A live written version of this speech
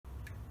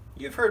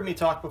You've heard me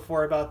talk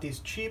before about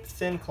these cheap,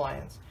 thin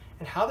clients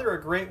and how they're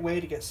a great way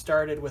to get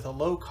started with a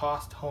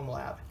low-cost home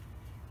lab.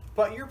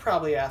 But you're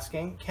probably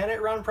asking, can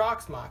it run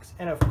Proxmox?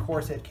 And of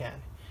course it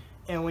can.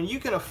 And when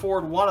you can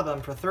afford one of them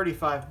for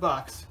 35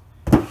 bucks,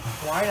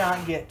 why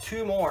not get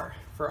two more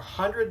for a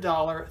 $100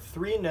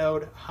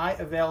 3-node high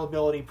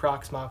availability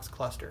Proxmox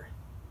cluster?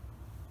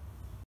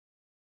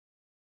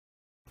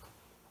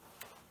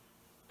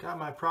 Got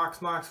my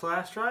Proxmox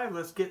flash drive.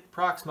 Let's get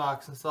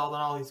Proxmox installed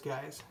on all these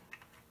guys.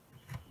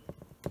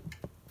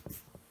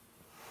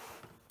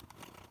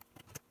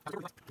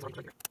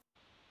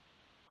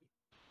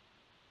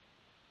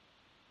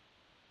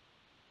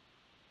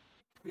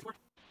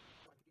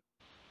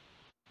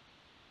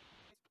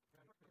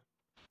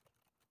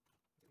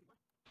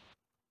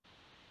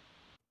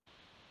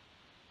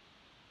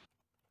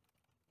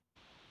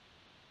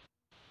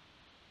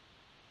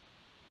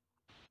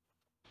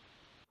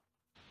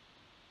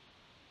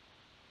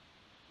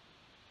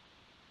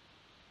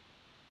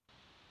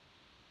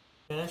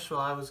 Finished while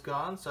I was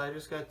gone, so I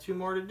just got two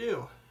more to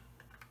do.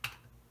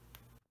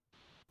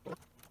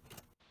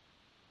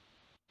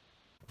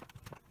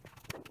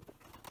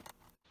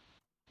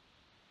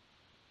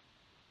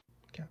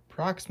 Got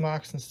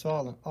Proxmox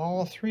installed on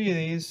all three of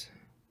these.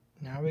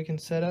 Now we can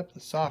set up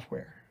the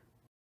software.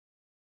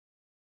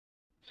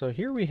 So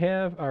here we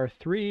have our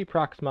three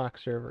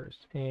Proxmox servers,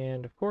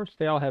 and of course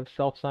they all have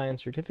self-signed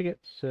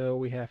certificates, so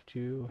we have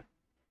to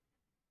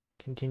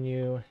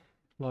continue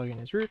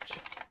login as root.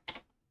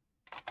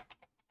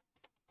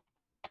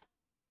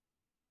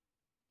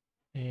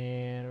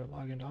 And we'll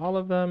log into all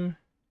of them.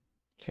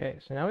 Okay,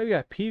 so now we've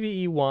got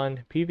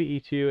PVE1,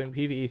 PVE2, and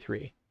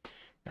PVE3.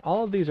 And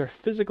all of these are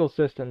physical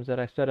systems that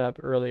I set up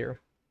earlier.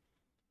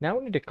 Now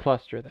we need to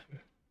cluster them.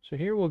 So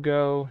here we'll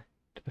go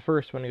to the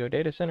first one, go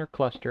data center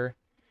cluster,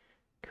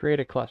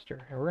 create a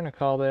cluster. And we're going to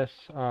call this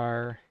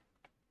our,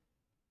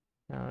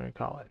 I'm going to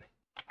call it.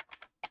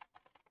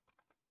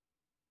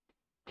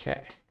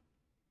 Okay.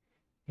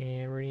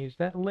 And we're going to use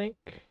that link.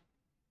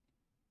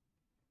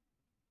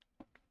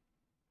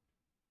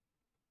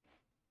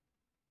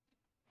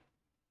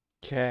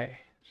 Okay,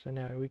 so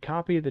now we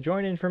copy the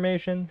join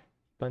information,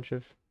 bunch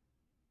of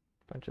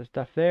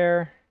stuff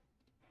there.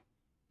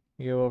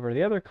 We go over to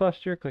the other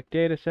cluster, click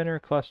data center,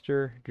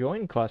 cluster,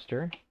 join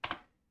cluster.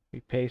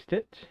 We paste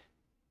it.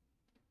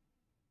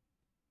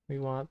 We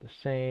want the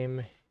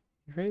same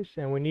interface,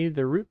 and we need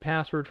the root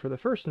password for the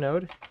first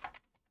node,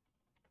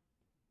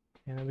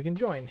 and then we can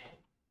join.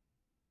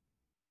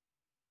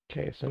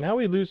 Okay, so now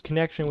we lose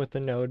connection with the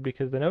node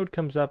because the node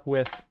comes up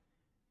with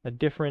a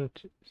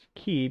different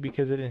key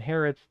because it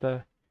inherits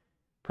the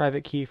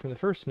private key from the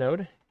first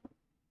node.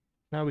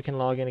 Now we can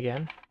log in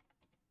again.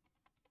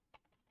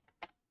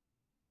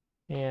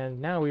 And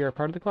now we are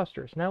part of the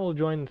cluster. So now we'll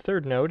join the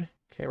third node.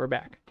 Okay, we're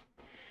back.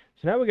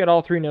 So now we got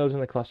all three nodes in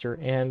the cluster,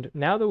 and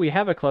now that we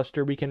have a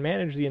cluster, we can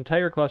manage the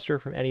entire cluster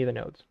from any of the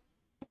nodes.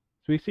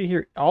 So we see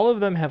here, all of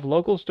them have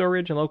local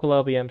storage and local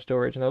LVM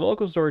storage, and the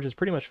local storage is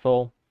pretty much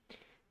full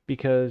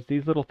because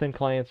these little thin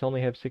clients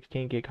only have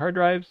 16 gig hard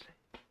drives,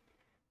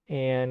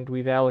 and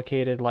we've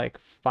allocated like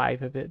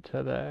 5 of it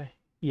to the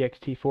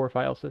ext4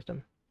 file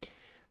system.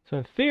 So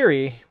in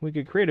theory, we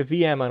could create a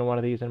VM on one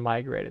of these and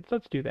migrate it. So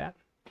let's do that.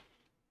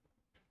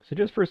 So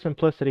just for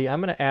simplicity,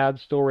 I'm going to add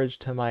storage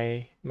to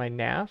my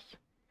NAS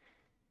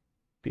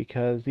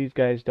because these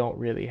guys don't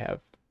really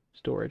have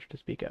storage to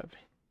speak of.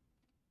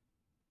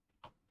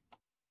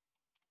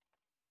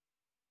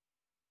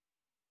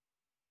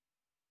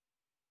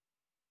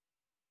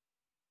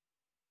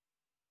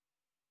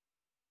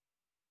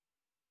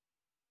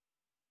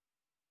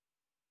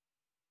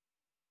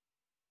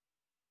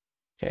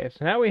 Okay,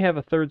 so now we have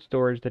a third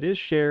storage that is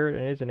shared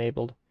and is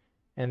enabled,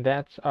 and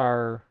that's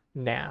our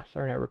NAS,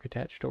 our network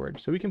attached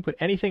storage. So we can put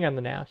anything on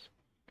the NAS,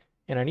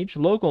 and on each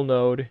local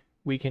node,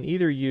 we can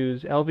either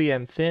use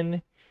LVM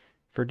thin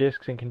for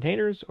disks and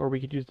containers, or we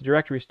could use the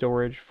directory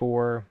storage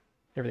for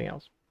everything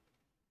else.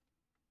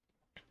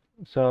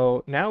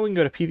 So now we can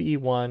go to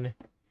PVE1,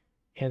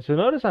 and so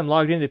notice I'm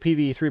logged into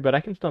PVE3, but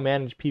I can still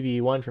manage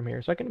PVE1 from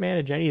here. So I can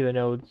manage any of the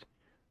nodes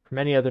from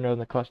any other node in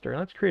the cluster. And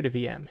let's create a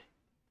VM.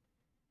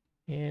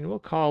 And we'll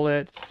call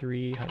it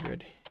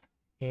 300.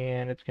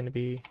 And it's going to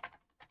be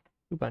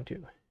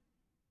Ubuntu.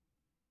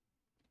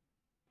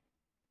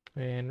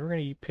 And we're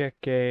going to pick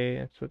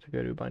let's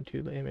go to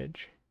Ubuntu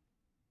image.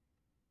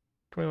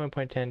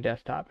 21.10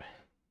 desktop.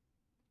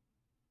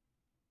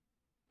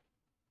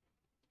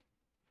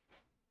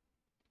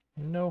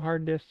 No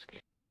hard disk.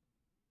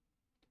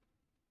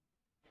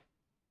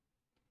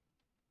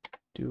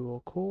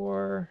 Dual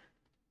core.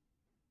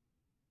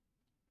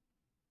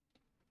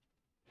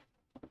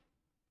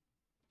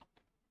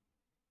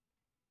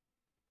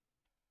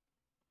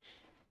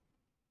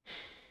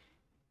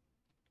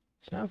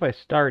 So now if I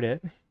start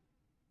it,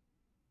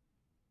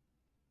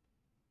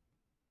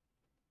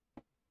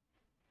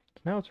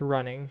 now it's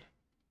running.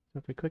 So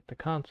if we click the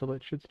console,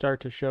 it should start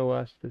to show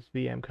us this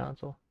VM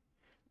console,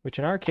 which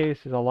in our case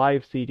is a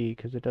live CD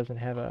because it doesn't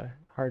have a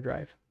hard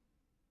drive.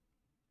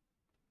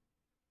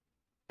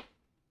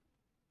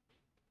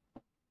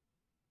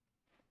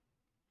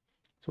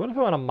 So what if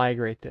I want to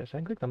migrate this? I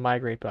can click the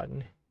migrate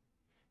button,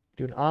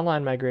 do an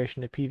online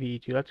migration to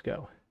PVE2. Let's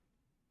go.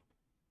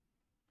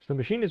 So the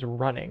machine is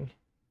running.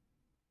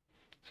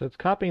 So it's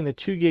copying the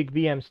 2 gig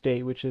VM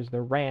state, which is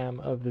the RAM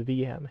of the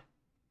VM.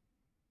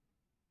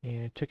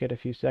 And it took it a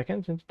few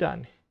seconds, and it's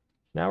done.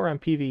 Now we're on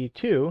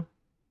PVE2.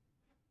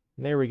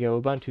 And there we go,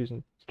 Ubuntu's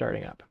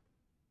starting up.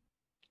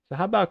 So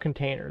how about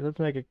containers? Let's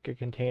make a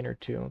container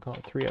too. We'll call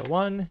it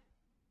 301.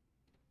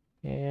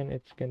 And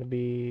it's going to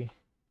be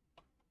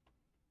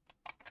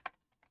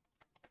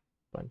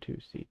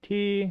Ubuntu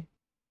CT.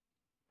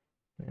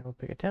 And we'll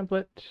pick a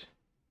template.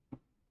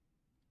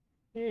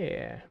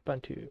 Yeah,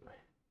 Ubuntu.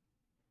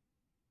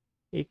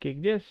 8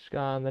 gig disk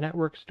on the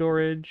network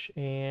storage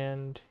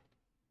and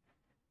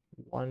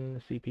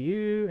 1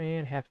 CPU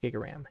and half gig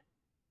of RAM.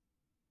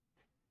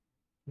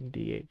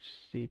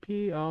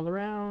 DHCP all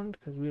around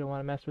because we don't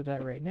want to mess with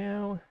that right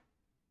now.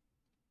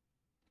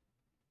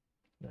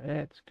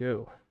 Let's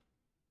go.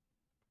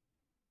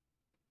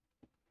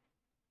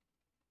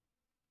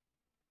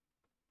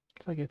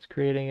 Looks like it's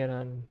creating it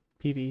on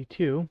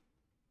PVE2.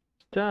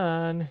 It's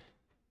done.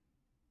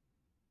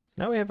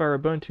 Now we have our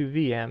Ubuntu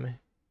VM,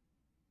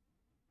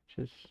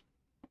 which is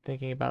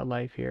thinking about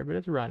life here, but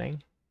it's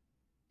running.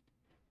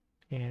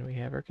 And we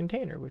have our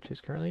container, which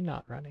is currently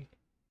not running.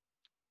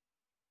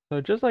 So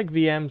just like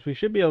VMs, we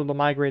should be able to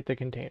migrate the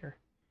container.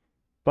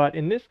 But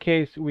in this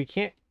case, we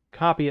can't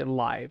copy it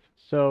live.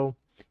 So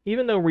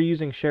even though we're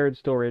using shared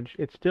storage,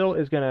 it still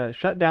is going to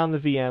shut down the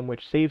VM,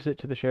 which saves it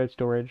to the shared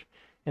storage,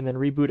 and then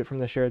reboot it from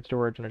the shared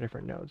storage on a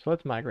different node. So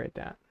let's migrate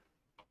that.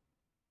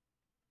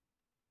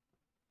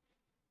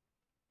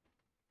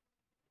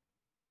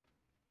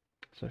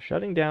 So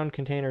shutting down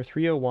container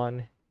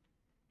 301,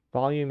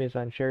 volume is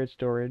on shared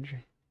storage.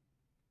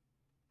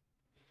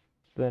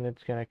 So then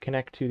it's going to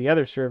connect to the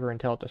other server and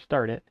tell it to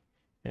start it,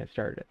 and it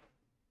started it.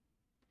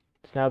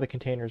 So now the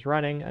container is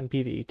running on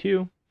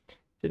PVE2.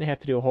 Didn't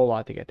have to do a whole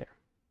lot to get there.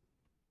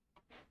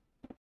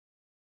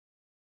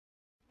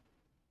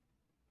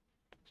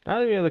 So now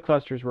that we have the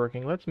clusters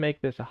working, let's make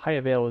this a high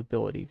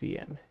availability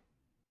VM.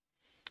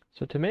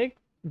 So to make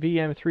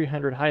VM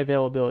 300 high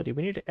availability,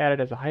 we need to add it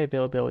as a high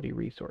availability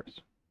resource.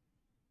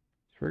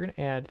 So we're going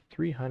to add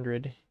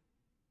 300.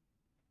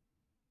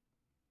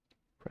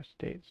 Press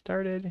state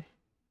started.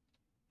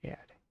 Add.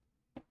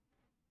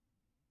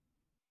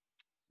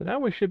 So now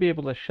we should be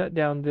able to shut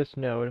down this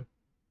node,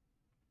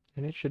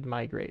 and it should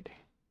migrate.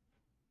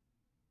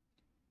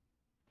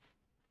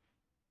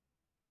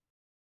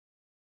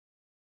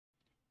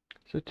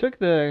 So it took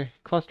the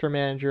cluster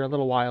manager a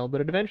little while, but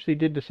it eventually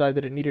did decide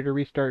that it needed to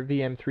restart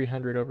VM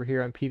 300 over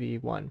here on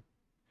PVE1.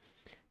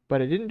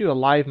 But it didn't do a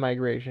live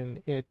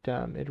migration, it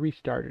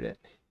restarted it.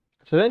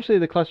 So eventually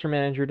the cluster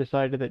manager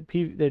decided that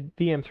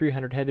VM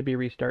 300 had to be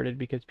restarted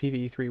because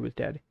PVE3 was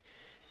dead.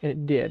 And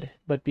it did,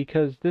 but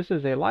because this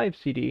is a live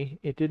CD,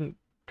 it didn't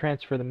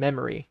transfer the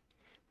memory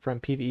from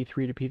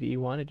PVE3 to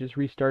PVE1, it just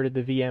restarted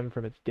the VM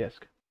from its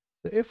disk.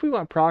 So if we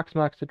want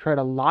Proxmox to try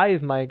to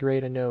live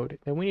migrate a node,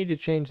 then we need to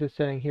change this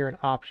setting here in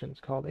options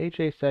called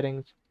HA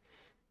settings,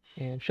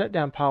 and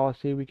shutdown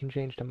policy we can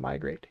change to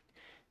migrate.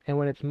 And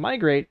when it's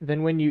migrate,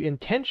 then when you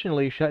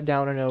intentionally shut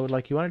down a node,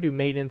 like you want to do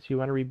maintenance, you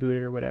want to reboot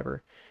it or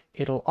whatever,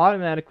 it'll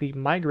automatically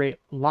migrate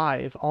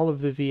live all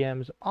of the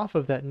VMs off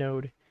of that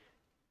node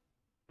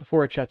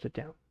before it shuts it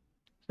down.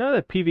 So now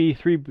that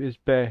PVE3 is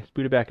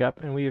booted back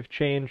up and we have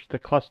changed the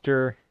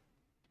cluster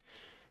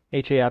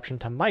HA option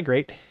to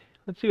migrate,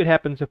 let's see what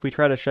happens if we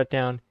try to shut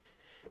down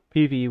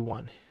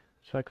PVE1.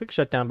 So I click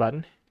shutdown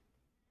button.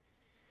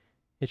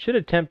 It should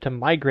attempt to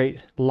migrate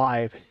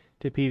live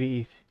to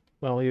PVE,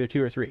 well, either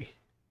 2 or 3.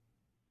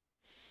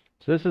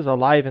 So this is a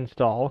live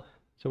install,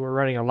 so we're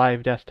running a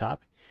live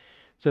desktop.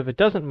 So if it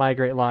doesn't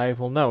migrate live,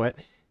 we'll know it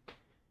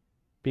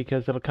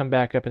because it'll come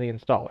back up in the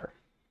installer.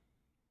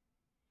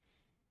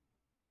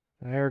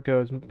 There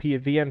goes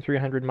VM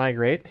 300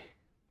 migrate.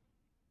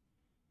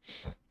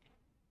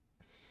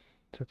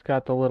 So it's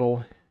got the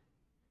little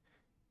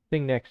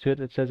thing next to it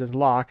that says it's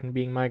locked and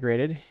being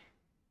migrated.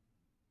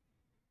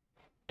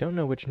 Don't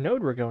know which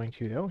node we're going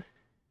to though.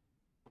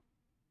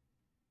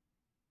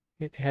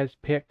 It has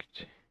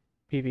picked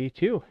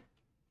PV2.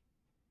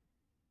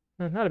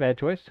 Not a bad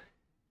choice.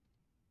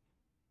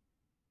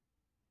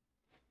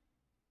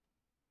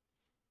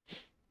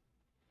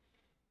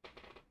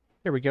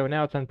 There we go,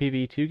 now it's on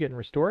PVE2 getting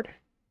restored.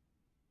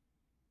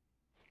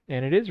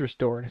 And it is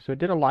restored. So it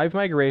did a live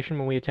migration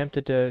when we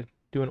attempted to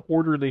do an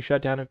orderly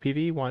shutdown of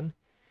PVE1.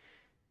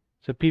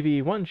 So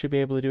PVE1 should be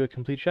able to do a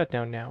complete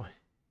shutdown now.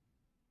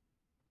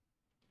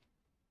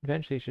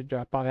 Eventually it should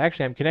drop off.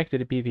 Actually, I'm connected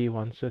to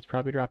PVE1, so it's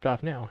probably dropped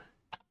off now.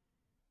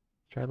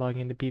 Try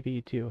logging into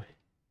PVE2.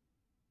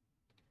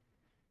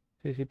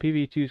 So you see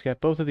PVE2's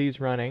got both of these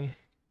running.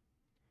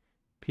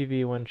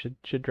 PVE1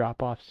 should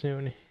drop off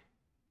soon.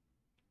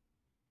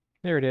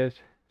 There it is.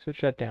 So it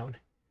shut down.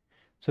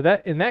 So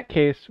that in that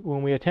case,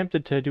 when we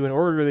attempted to do an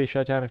orderly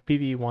shutdown of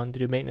PVE1 to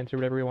do maintenance or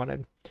whatever we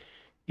wanted,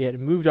 it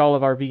moved all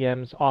of our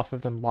VMs off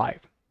of them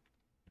live.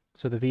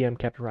 So the VM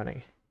kept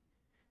running.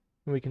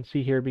 And we can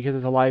see here, because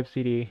it's a live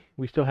CD,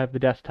 we still have the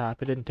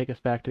desktop. It didn't take us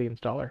back to the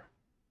installer.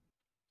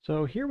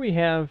 So here we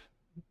have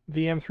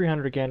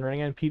VM300 again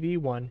running on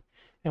PVE1.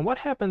 And what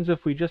happens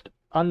if we just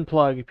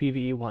unplug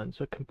PVE1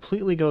 so it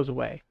completely goes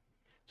away?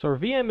 So our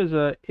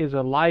VM is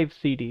a live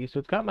CD, so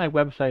it's got my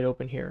website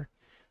open here.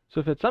 So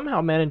if it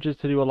somehow manages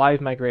to do a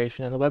live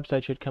migration, then the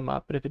website should come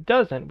up. But if it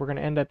doesn't, we're going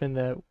to end up in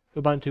the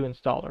Ubuntu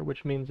installer,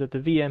 which means that the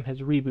VM has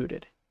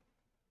rebooted.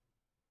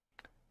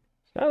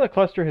 So now the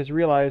cluster has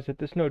realized that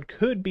this node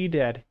could be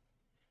dead,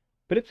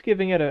 but it's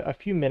giving it a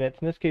few minutes.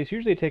 In this case,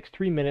 usually it takes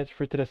 3 minutes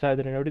for it to decide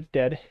that a node is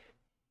dead.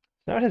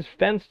 Now it has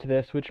fenced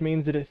this, which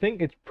means that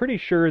it's pretty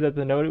sure that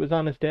the node it was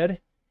on is dead,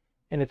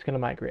 and it's going to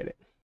migrate it.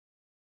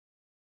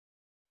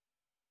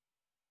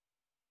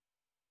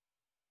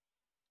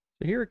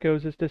 So here it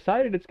goes. It's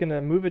decided it's going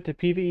to move it to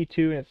PVE2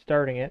 and it's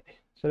starting it.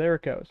 So there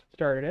it goes. It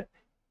started it.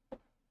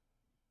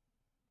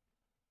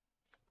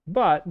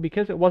 But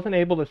because it wasn't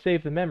able to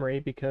save the memory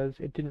because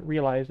it didn't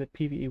realize that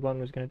PVE1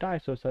 was going to die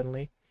so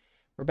suddenly,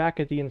 we're back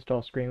at the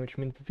install screen, which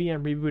means the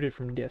VM rebooted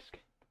from disk.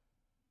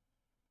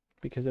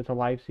 Because it's a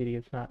live CD,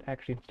 it's not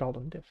actually installed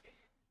on disk.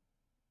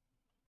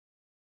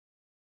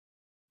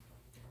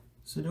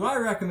 So do I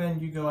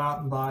recommend you go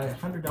out and buy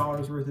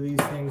 $100 worth of these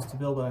things to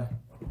build a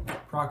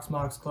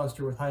Proxmox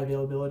cluster with high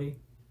availability?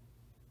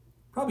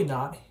 Probably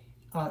not.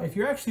 If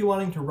you're actually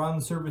wanting to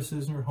run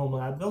services in your home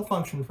lab, they'll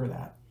function for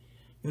that.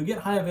 You'll get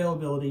high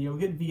availability, you'll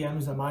get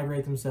VMs that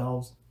migrate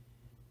themselves,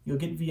 you'll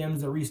get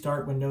VMs that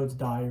restart when nodes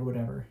die or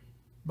whatever.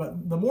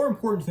 But the more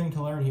important thing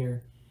to learn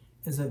here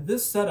is that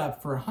this setup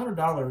for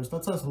 $100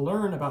 lets us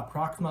learn about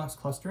Proxmox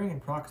clustering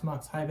and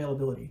Proxmox high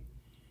availability.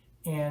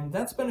 And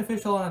that's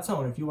beneficial on its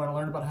own if you want to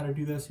learn about how to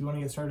do this, you want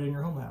to get started in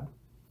your home lab.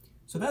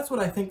 So that's what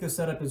I think this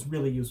setup is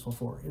really useful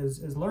for,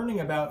 is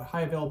learning about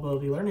high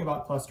availability, learning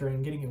about clustering,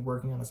 and getting it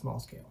working on a small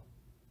scale.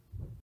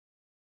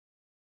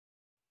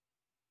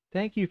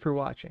 Thank you for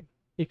watching.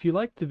 If you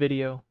liked the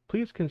video,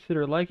 please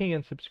consider liking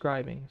and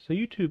subscribing so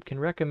YouTube can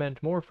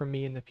recommend more from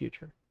me in the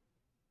future.